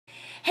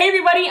Hey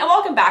everybody, and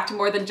welcome back to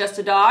More Than Just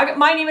a Dog.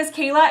 My name is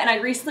Kayla and I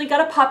recently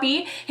got a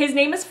puppy. His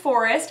name is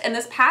Forrest, and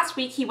this past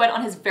week he went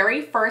on his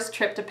very first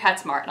trip to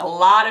Petsmart and a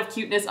lot of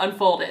cuteness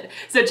unfolded.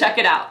 So check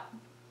it out.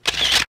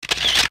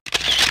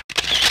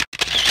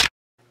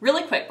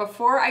 Really quick,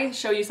 before I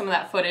show you some of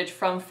that footage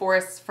from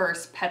Forrest's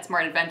first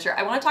Petsmart adventure,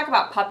 I want to talk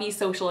about puppy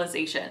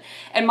socialization.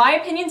 And my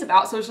opinions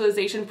about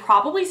socialization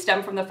probably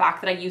stem from the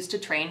fact that I used to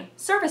train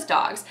service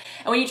dogs.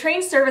 And when you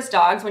train service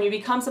dogs, when you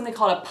become something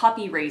called a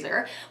puppy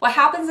raiser, what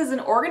happens is an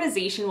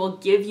organization will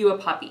give you a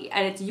puppy,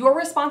 and it's your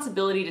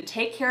responsibility to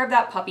take care of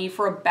that puppy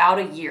for about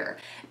a year.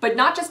 But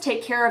not just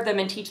take care of them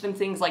and teach them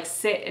things like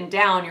sit and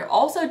down, you're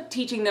also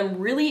teaching them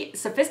really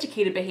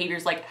sophisticated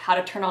behaviors like how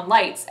to turn on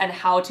lights and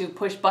how to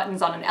push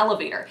buttons on an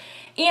elevator.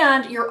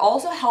 And you're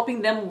also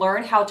helping them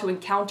learn how to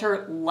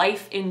encounter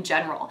life in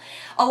general.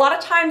 A lot of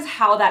times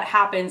how that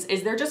happens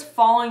is they're just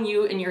following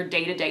you in your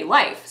day-to-day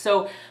life.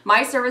 So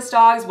my service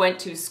dogs went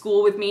to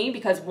school with me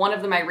because one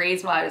of them I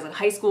raised when I was in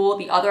high school,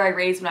 the other I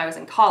raised when I was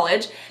in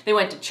college. They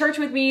went to church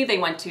with me, they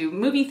went to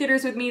movie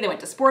theaters with me, they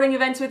went to sporting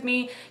events with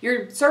me.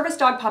 Your service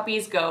dog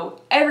puppies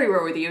go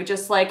everywhere with you,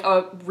 just like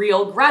a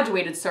real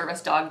graduated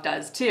service dog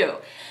does too.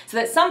 So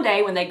that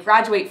someday when they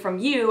graduate from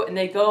you and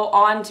they go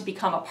on to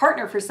become a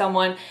partner for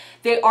someone,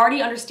 they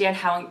already understand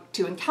how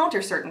to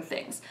encounter certain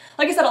things.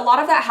 Like I said, a lot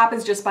of that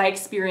happens just by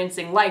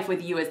experiencing life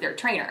with you as their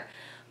trainer.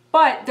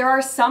 But there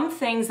are some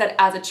things that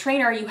as a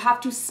trainer, you have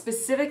to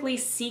specifically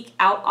seek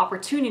out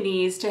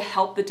opportunities to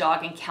help the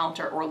dog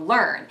encounter or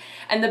learn.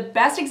 And the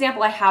best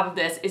example I have of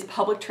this is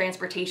public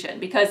transportation,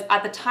 because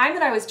at the time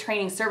that I was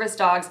training service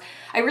dogs,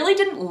 I really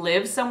didn't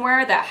live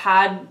somewhere that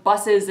had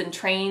buses and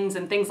trains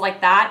and things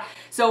like that.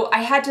 So I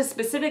had to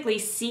specifically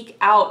seek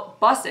out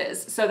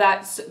buses so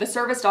that the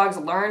service dogs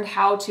learned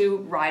how to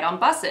ride on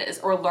buses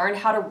or learn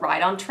how to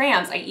ride on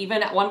trams. I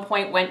even at one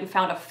point went and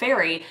found a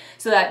ferry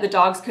so that the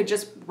dogs could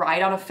just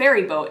ride on a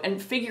ferry boat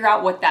and figure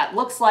out what that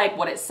looks like,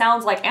 what it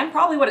sounds like, and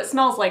probably what it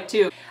smells like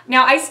too.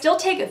 Now I still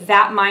take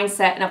that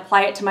mindset and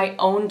apply it to my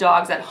own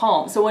dogs at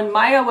home. So when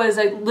Maya was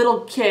a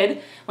little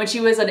kid, when she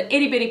was an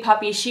itty bitty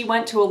puppy, she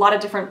went to a lot of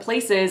different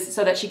places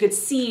so that she could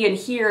see and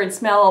hear and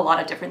smell a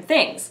lot of different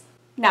things.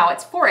 Now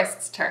it's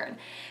Forrest's turn.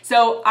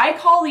 So I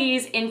call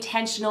these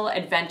intentional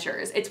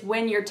adventures. It's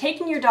when you're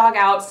taking your dog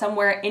out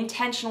somewhere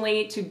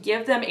intentionally to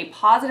give them a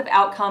positive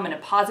outcome and a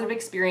positive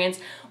experience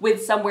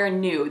with somewhere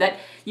new that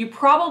you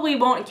probably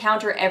won't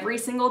encounter every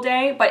single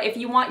day, but if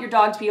you want your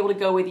dog to be able to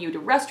go with you to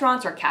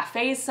restaurants or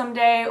cafes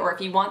someday, or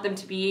if you want them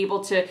to be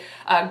able to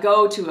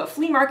go to a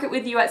flea market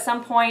with you at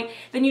some point,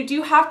 then you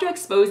do have to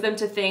expose them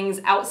to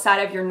things outside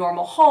of your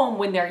normal home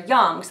when they're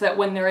young, so that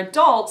when they're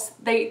adults,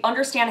 they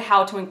understand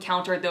how to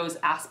encounter those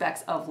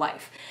aspects of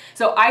life.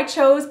 So I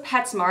chose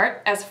Petsmart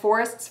as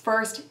Forrest's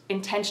first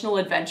intentional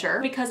adventure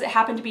because it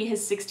happened to be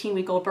his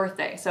 16-week-old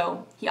birthday,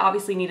 so he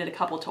obviously needed a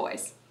couple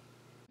toys.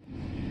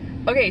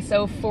 Okay,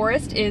 so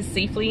Forrest is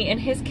safely in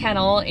his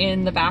kennel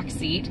in the back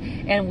seat,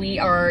 and we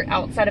are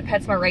outside of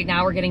Petsmart right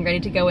now. We're getting ready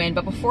to go in,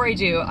 but before I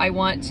do, I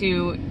want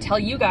to tell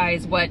you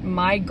guys what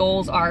my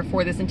goals are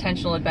for this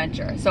intentional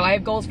adventure. So I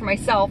have goals for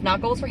myself,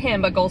 not goals for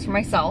him, but goals for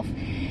myself.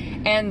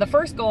 And the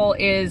first goal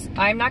is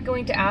I'm not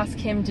going to ask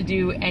him to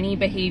do any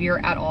behavior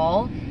at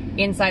all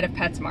inside of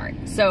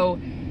Petsmart. So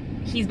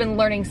he's been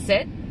learning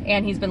sit,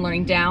 and he's been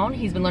learning down,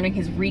 he's been learning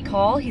his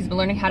recall, he's been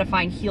learning how to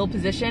find heel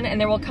position, and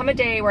there will come a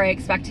day where I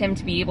expect him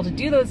to be able to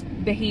do those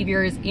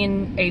behaviors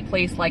in a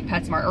place like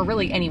Petsmart, or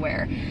really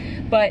anywhere.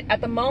 But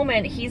at the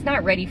moment, he's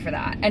not ready for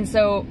that. And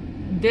so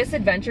this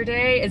adventure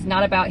day is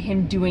not about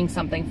him doing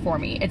something for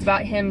me. It's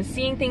about him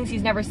seeing things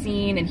he's never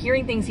seen and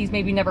hearing things he's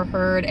maybe never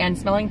heard and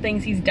smelling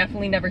things he's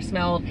definitely never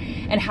smelled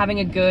and having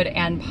a good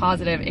and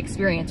positive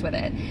experience with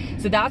it.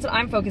 So that's what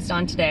I'm focused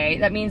on today.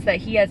 That means that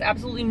he has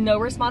absolutely no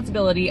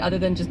responsibility other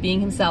than just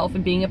being himself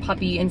and being a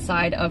puppy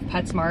inside of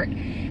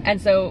Petsmart. And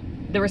so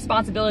the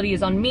responsibility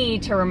is on me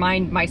to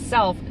remind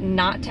myself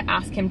not to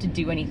ask him to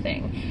do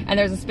anything. And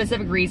there's a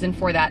specific reason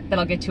for that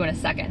I'll get to in a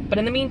second. But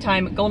in the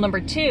meantime, goal number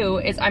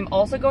 2 is I'm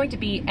also going to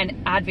be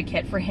an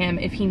advocate for him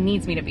if he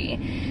needs me to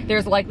be.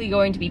 There's likely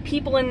going to be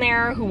people in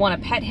there who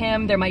want to pet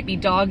him. There might be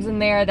dogs in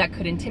there that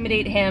could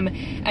intimidate him.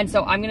 And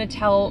so I'm going to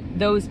tell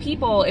those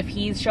people if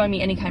he's showing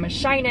me any kind of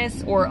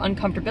shyness or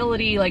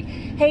uncomfortability, like,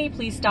 hey,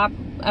 please stop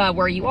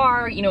where you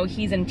are. You know,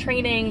 he's in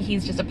training,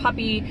 he's just a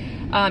puppy.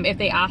 If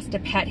they ask to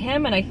pet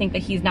him and I think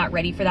that he's not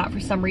ready for that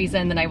for some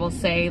reason, then I will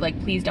say, like,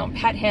 please don't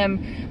pet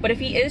him. But if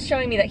he is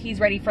showing me that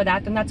he's ready for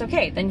that, then that's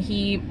okay. Then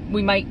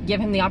we might give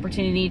him the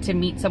opportunity to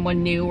meet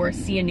someone new or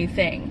see a new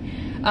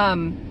thing.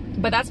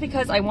 But that's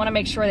because I want to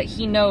make sure that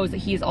he knows that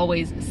he's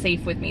always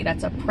safe with me.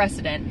 That's a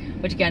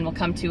precedent, which again we'll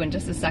come to in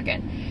just a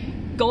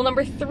second. Goal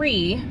number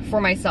 3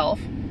 for myself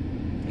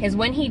is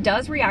when he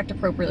does react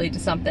appropriately to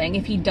something,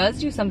 if he does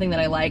do something that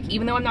I like,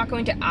 even though I'm not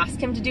going to ask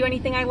him to do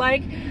anything I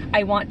like,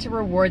 I want to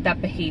reward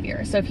that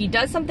behavior. So if he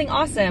does something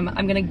awesome,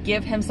 I'm gonna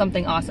give him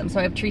something awesome.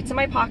 So I have treats in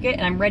my pocket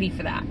and I'm ready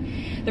for that.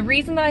 The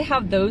reason that I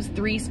have those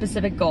 3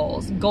 specific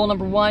goals, goal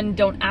number 1,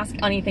 don't ask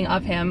anything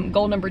of him,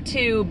 goal number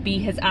 2, be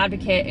his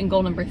advocate, and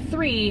goal number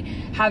 3,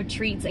 have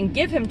treats and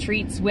give him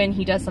treats when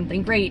he does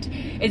something great,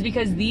 is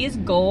because these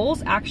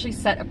goals actually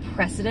set a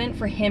precedent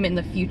for him in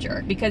the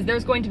future, because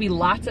there's going to be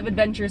lots of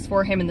adventures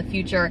for him in the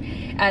future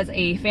as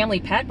a family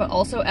pet, but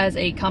also as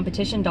a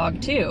competition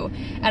dog too.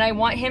 And I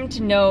want him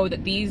to know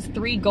that these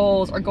 3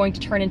 goals are going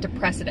to turn into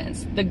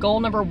precedents. The goal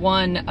number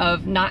 1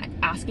 of not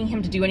asking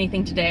him to do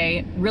anything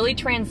today really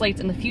translates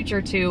in the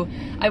future to,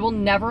 I will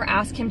never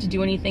ask him to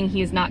do anything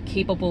he is not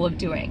capable of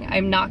doing.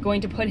 I'm not going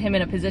to put him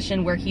in a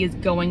position where he is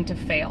going to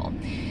fail.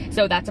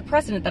 So that's a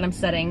precedent that I'm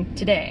setting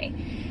today.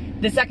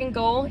 The second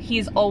goal, he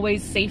is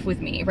always safe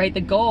with me, right? The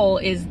goal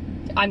is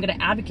I'm going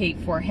to advocate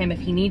for him if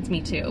he needs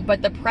me to,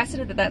 but the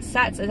precedent that that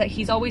sets is that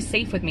he's always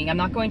safe with me. I'm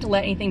not going to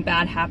let anything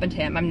bad happen to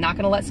him. I'm not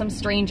going to let some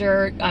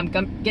stranger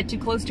get too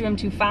close to him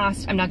too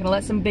fast. I'm not going to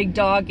let some big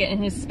dog get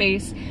in his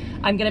space.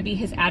 I'm going to be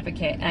his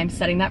advocate, and I'm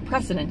setting that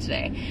precedent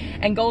today.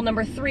 And goal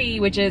number 3,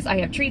 which is I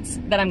have treats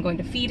that I'm going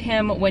to feed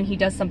him when he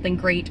does something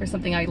great or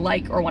something I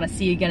like or want to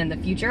see again in the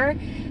future,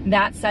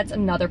 that sets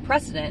another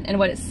precedent. And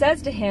what it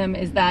says to him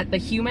is that the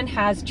human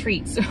has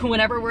treats.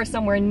 Whenever we're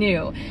somewhere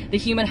new, the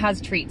human has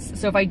treats.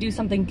 So if I do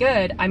something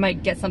good, I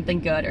might get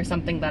something good or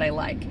something that I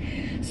like.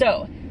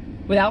 So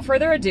without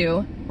further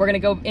ado, we're going to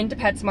go into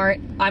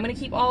Petsmart. I'm going to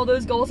keep all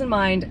those goals in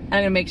mind, and I'm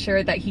going to make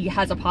sure that he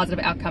has a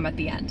positive outcome at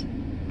the end.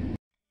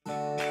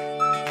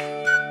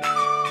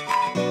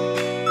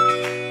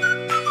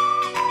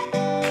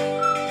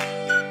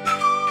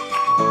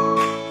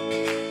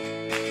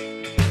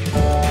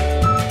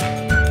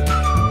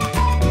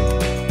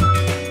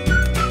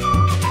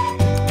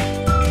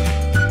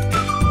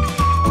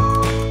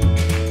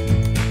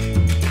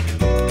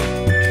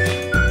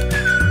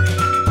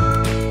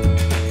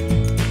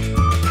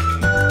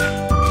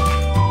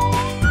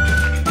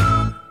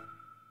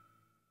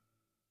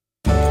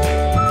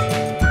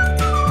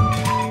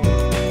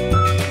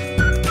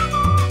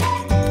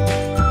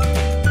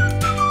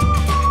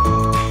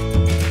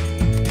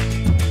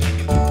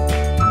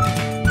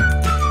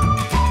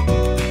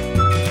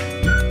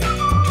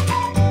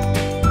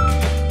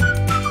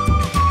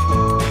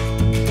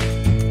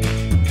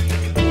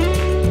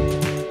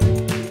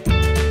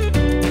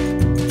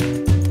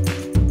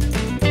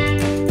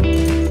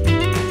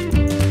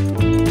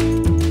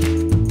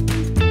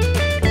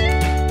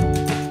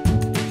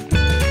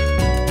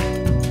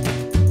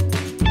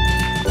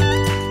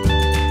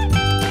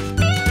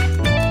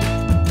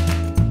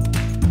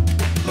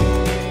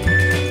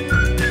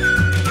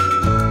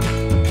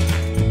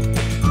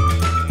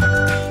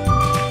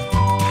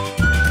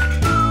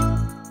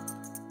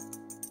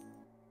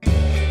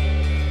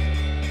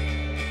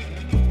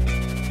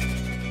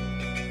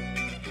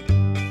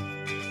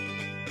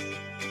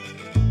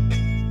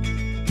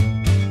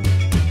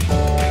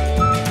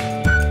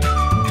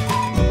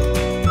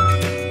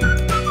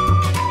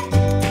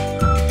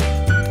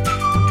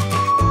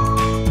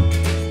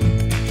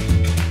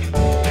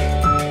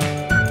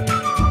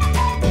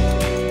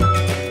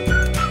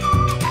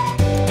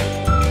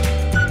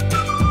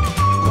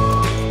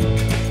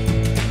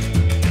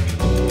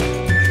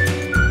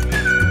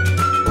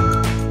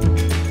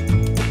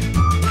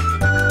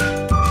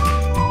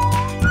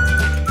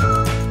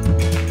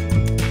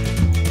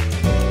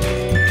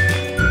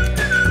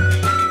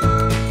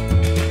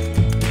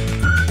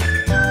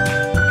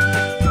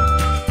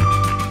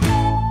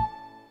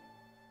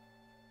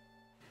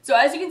 So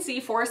as you can see,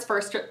 Forrest's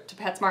first trip to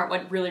Petsmart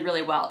went really,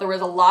 really well. There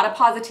was a lot of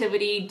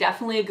positivity,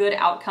 definitely a good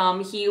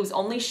outcome. He was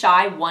only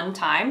shy one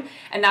time,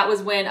 and that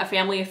was when a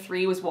family of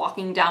 3 was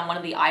walking down one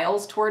of the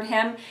aisles toward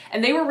him,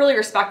 and they were really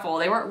respectful.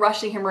 They weren't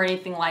rushing him or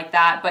anything like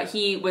that, but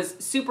he was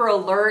super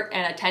alert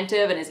and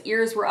attentive, and his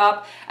ears were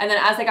up. And then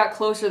as they got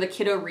closer, the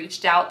kiddo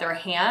reached out their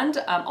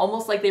hand,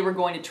 almost like they were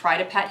going to try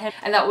to pet him.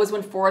 And that was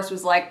when Forrest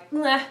was like,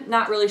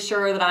 not really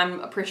sure that I'm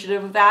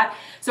appreciative of that.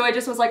 So I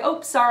just was like,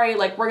 oh, sorry,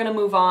 like we're gonna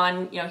move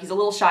on. You know, he's a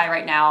little shy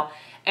right now.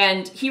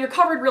 And he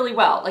recovered really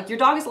well. Like, your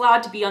dog is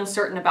allowed to be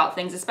uncertain about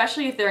things,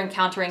 especially if they're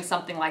encountering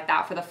something like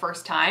that for the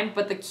first time.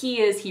 But the key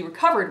is he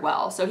recovered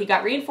well. So he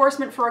got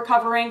reinforcement for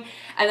recovering,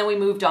 and then we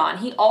moved on.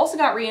 He also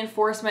got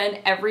reinforcement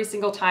every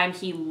single time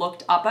he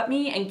looked up at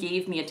me and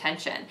gave me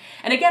attention.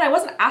 And again, I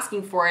wasn't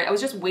asking for it. I was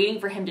just waiting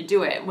for him to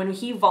do it. When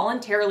he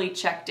voluntarily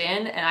checked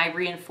in and I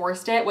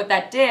reinforced it, what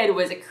that did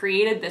was it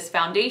created this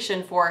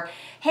foundation for,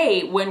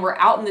 hey, when we're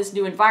out in this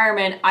new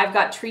environment, I've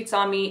got treats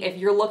on me. If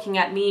you're looking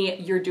at me,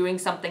 you're doing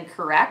something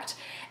correct.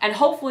 And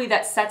hopefully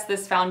that sets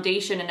this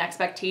foundation and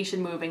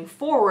expectation moving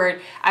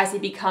forward as he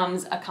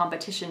becomes a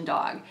competition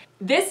dog.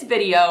 This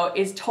video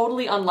is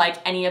totally unlike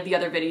any of the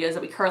other videos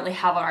that we currently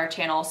have on our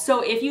channel.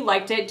 So if you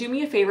liked it, do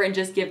me a favor and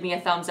just give me a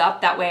thumbs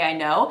up. That way I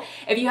know.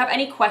 If you have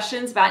any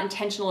questions about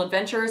intentional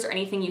adventures or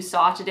anything you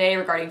saw today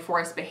regarding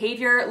Forrest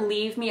behavior,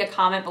 leave me a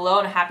comment below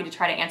and I'm happy to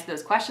try to answer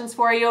those questions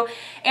for you.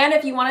 And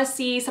if you want to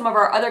see some of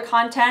our our other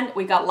content.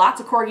 We got lots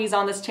of corgis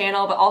on this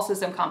channel, but also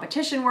some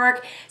competition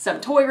work,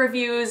 some toy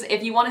reviews.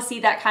 If you want to see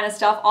that kind of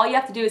stuff, all you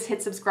have to do is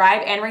hit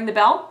subscribe and ring the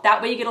bell.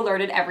 That way you get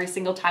alerted every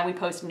single time we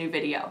post a new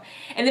video.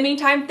 In the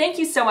meantime, thank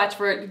you so much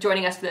for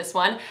joining us for this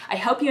one. I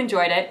hope you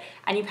enjoyed it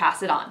and you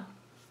pass it on.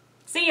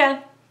 See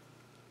ya!